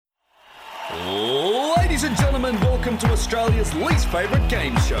Ladies and gentlemen, welcome to Australia's least favourite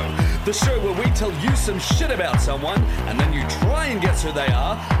game show. The show where we tell you some shit about someone and then you try and guess who they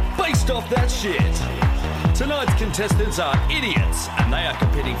are based off that shit. Tonight's contestants are idiots and they are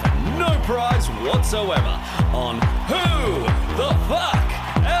competing for no prize whatsoever on Who the Fuck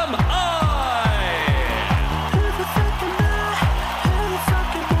Am I?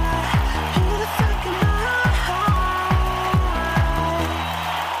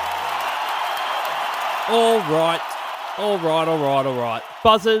 All right.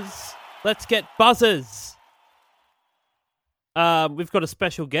 Buzzers. Let's get buzzers. We've got a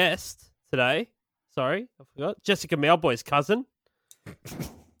special guest today. Sorry, I forgot. Jessica Mauboy's cousin.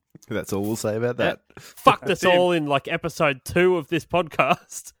 That's all we'll say about that. Fucked us all in like episode 2 of this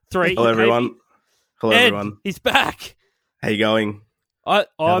podcast. 3. Hello, everyone. maybe. Hello, Ed, everyone. he's back. How you going? Our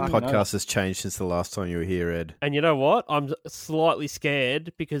I'm, podcast has changed since the last time you were here, Ed. and you know what? I'm slightly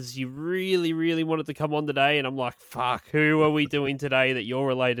scared because you really, really wanted to come on today, and I'm like, fuck, who are we doing today that you're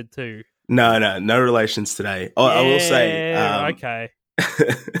related to? No relations today. I will say, okay.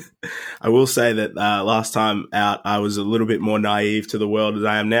 I will say that last time out, I was a little bit more naive to the world as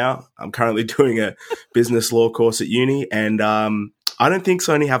I am now. I'm currently doing a business law course at uni, and I don't think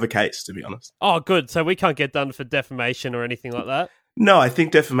Sony have a case, to be honest. Oh, good. So we can't get done for defamation or anything like that? No, I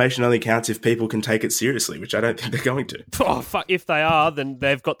think defamation only counts if people can take it seriously, which I don't think they're going to. Oh, fuck. If they are, then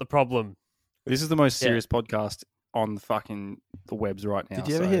they've got the problem. This is the most serious podcast on the webs right now. Did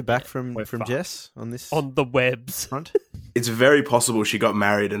you ever hear back from fucked. Jess on this On the webs. front? It's very possible she got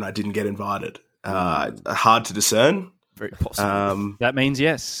married and I didn't get invited. Hard to discern. Very possible. That means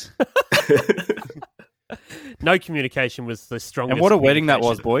yes. No communication was the strongest. And what a wedding that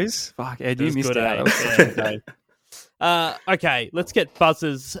was, communication. boys. Fuck, Ed, It you was missed good, out. eh? That was such a good day. Okay, let's get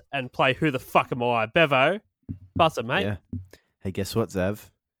buzzers and play Who the Fuck Am I? Bevo, buzzer, mate. Yeah. Hey, guess what, Zav?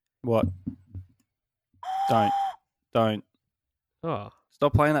 What? Don't. Oh,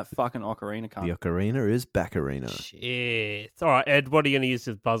 Stop playing that fucking ocarina, cunt. The ocarina is Baccarina. shit. All right, Ed, what are you going to use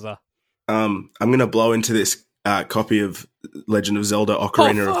as buzzer? I'm going to blow into this copy of Legend of Zelda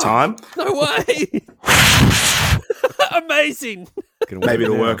Ocarina Oh, of fuck. Time. No way. Amazing. Maybe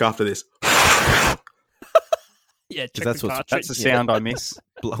it'll work after this. Yeah, check that's the what's- cartridge. That's the sound I miss.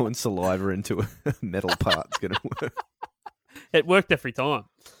 Blowing saliva into a metal part's going to work. It worked every time.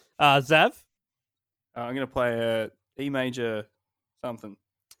 Zav? I'm going to play a E major something.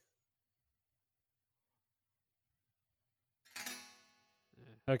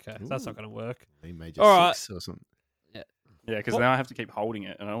 Okay, so that's not going to work. A major All right. 6 or something. Yeah, because What? now I have to keep holding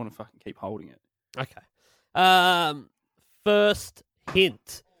it, and I don't want to fucking keep holding it. Okay. First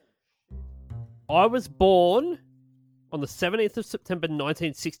hint. I was born on the 17th of September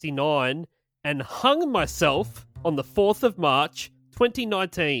 1969 and hung myself on the 4th of March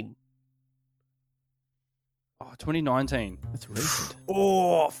 2019. Oh, 2019. That's recent.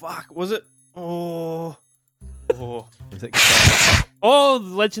 Oh, fuck. Was it? Oh. Is that Oh,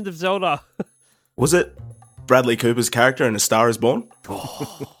 The Legend of Zelda. Was it Bradley Cooper's character in A Star Is Born?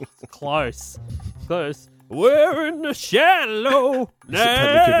 Close. We're in the shallow Is it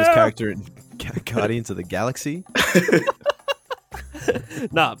Bradley Cooper's now. character in Guardians of the Galaxy?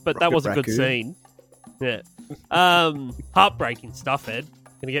 Nah, but that Rocket was a good Raccoon. scene. Yeah. Heartbreaking stuff, Ed.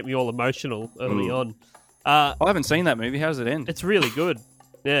 Gonna get me all emotional early on. I haven't seen that movie. How does it end? It's really good.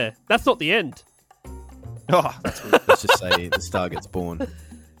 Yeah. That's not the end. Oh, that's Let's just say the star gets born.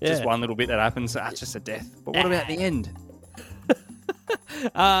 just Yeah. one little bit that happens. That's just a death. But what about the end?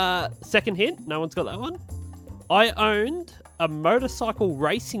 Second hint. No one's got that one. I owned a motorcycle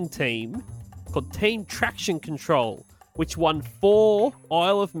racing team called Team Traction Control, which won 4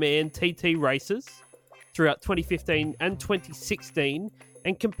 Isle of Man TT races throughout 2015 and 2016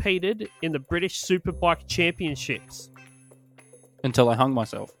 and competed in the British Superbike Championships. Until I hung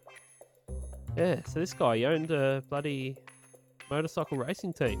myself. Yeah, so this guy, he owned a bloody motorcycle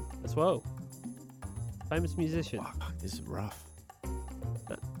racing team as well. Famous musician. Fuck, this is rough.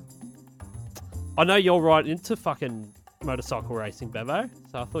 I know you're right into fucking motorcycle racing, Bevo,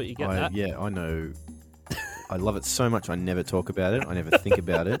 so I thought you'd get that. Yeah, I know. I love it so much. I never talk about it. I never think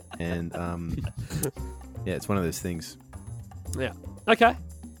about it. And yeah, it's one of those things. Yeah. Okay.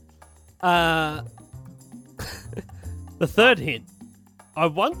 The third hint. I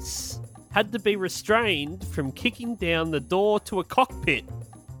once had to be restrained from kicking down the door to a cockpit.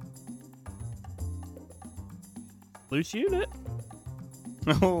 Loose unit.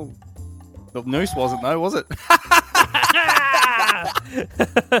 Oh, the noose wasn't though, was it?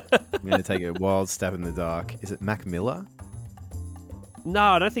 I'm going to take a wild stab in the dark. Is it Mac Miller? No,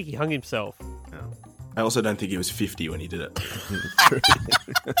 I don't think he hung himself. I also don't think he was 50 when he did it.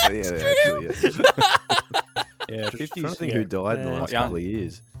 Yeah, actually, yeah. trying to think who died in the last Yeah. couple of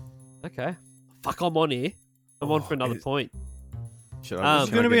years. Okay. Fuck, I'm on here. I'm on for another point. Should There's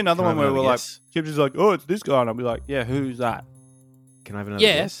can going to I be get- another can I one have where another we're like, guess? Chips is like, oh, it's this guy. And I'll be like, yeah, who's that? Can I have another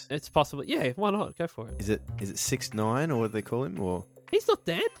Yeah, guess? it's possible. Yeah, why not? Go for it. Is it 6ix9ine or what do they call him? Or He's not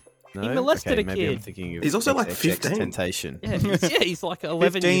dead. no? He molested okay, a maybe I'm kid. thinking of He's also like XXX 15. Temptation. Yeah, he's like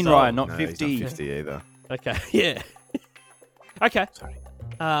 11 15, years Ryan, old. not No, 50. he's not 50 either. Okay, yeah. Okay. Sorry.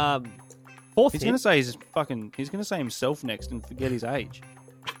 Fourth He's hint. going to say himself next and forget his age.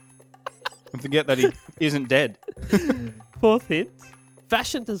 And forget that he isn't dead. Fourth hint.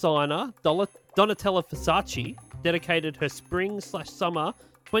 Fashion designer Donatella Versace dedicated her spring/summer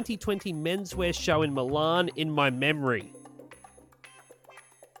 2020 menswear show in Milan in my memory.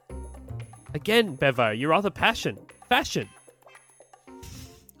 Again, Bevo, your other passion. Fashion.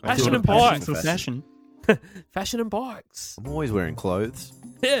 Fashion and bikes. For fashion. Fashion and bikes. I'm always wearing clothes.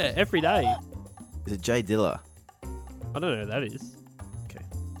 Yeah, every day. Is it Jay Dilla? I don't know who that is. Okay.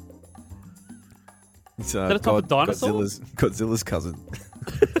 It's that a type of dinosaur? Godzilla's cousin.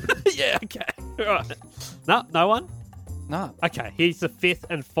 Yeah, okay. Right. No one? Nah, Okay, here's the fifth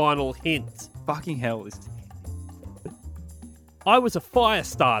and final hint. fucking hell. I was a fire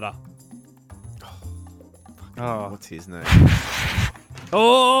starter. Oh, What's his name?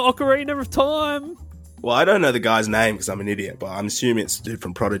 Oh, Ocarina of Time. Well, I don't know the guy's name because I'm an idiot, but I'm assuming it's the dude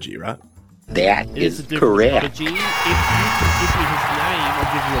from Prodigy, right? That It is is a dude from correct. Prodigy. If you can give me his name,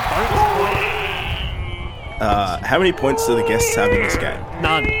 I'll give you a bonus point. How many points do the guests have in this game?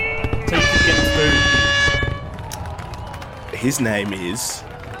 None. So you can get food. His name is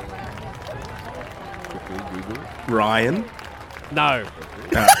Quickly Google. Ryan. No.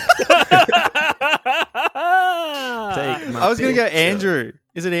 Take my I was going to go picture. Andrew.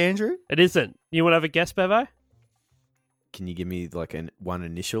 Is it Andrew? It isn't. You want to have a guess, Bevo? Can you give me like one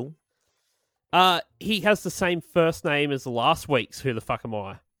initial? He has the same first name as last week's Who the Fuck Am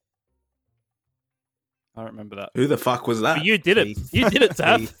I? I don't remember that. Who the fuck was that? But you did it. Keith. You did it,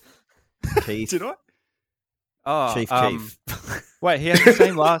 Taff. Keith. Did I? Oh, Chief. Wait, he has the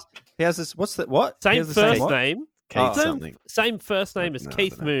same last. He has this. What's that? What? He Same has the first what? name. Keith Oh. something. Same first name as No, I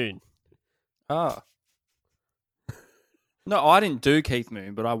Keith don't know. Moon. Oh. No, I didn't do Keith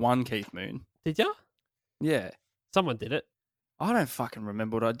Moon, but I won Keith Moon. Did ya? Yeah. Someone did it. I don't fucking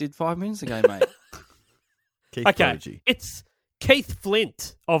remember what I did 5 minutes ago, mate. Keith Okay, Prodigy. it's Keith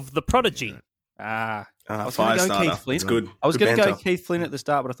Flint of The Prodigy. I was Fire going to go starter. Keith Flint. It's good. I was Good going to go banter. Keith Flint at the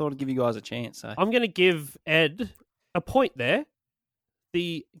start, but I thought I'd give you guys a chance. So. I'm going to give Ed a point there.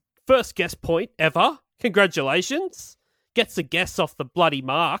 The first guess point ever. Congratulations. Gets a guess off the bloody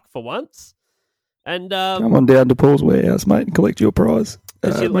mark for once. And Come on down to Paul's warehouse, mate, and collect your prize.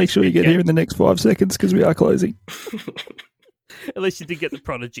 Did you Make sure you get get- here in the next 5 seconds because we are closing. at least you did get the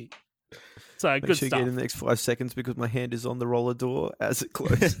Prodigy. So Make good sure you stuff. get in the next 5 seconds because my hand is on the roller door as it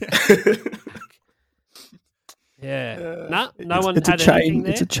closes. Yeah. No one It's had a anything chain.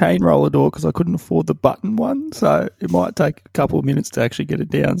 there. It's a chain roller door because I couldn't afford the button one, so it might take a couple of minutes to actually get it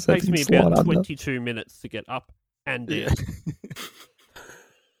down. So Takes it can me slide about under. 22 minutes to get up and down.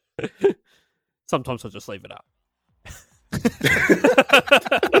 Sometimes I'll just leave it up.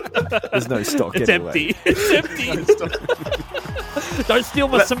 There's no stock It's anyway. empty. It's empty. Don't steal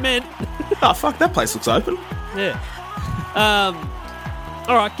my cement. Oh, fuck, that place looks open. Yeah.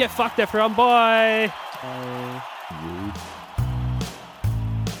 All right, get fucked, everyone. Bye.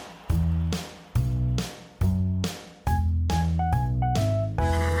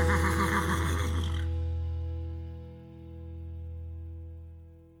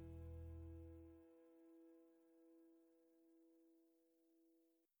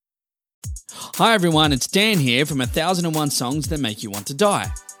 Hi everyone, it's Dan here from 1001 Songs That Make You Want to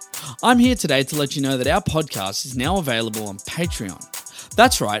Die. I'm here today to let you know that our podcast is now available on Patreon.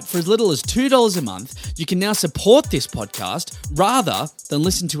 That's right, for as little as $2 a month, you can now support this podcast rather than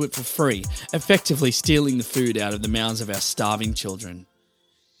listen to it for free, effectively stealing the food out of the mouths of our starving children.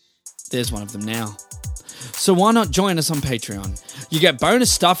 There's one of them now. So why not join us on Patreon? You get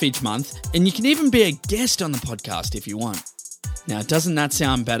bonus stuff each month, and you can even be a guest on the podcast if you want. Now, doesn't that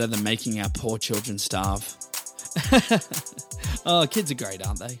sound better than making our poor children starve? Oh, kids are great,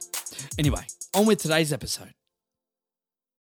 aren't they? Anyway, on with today's episode.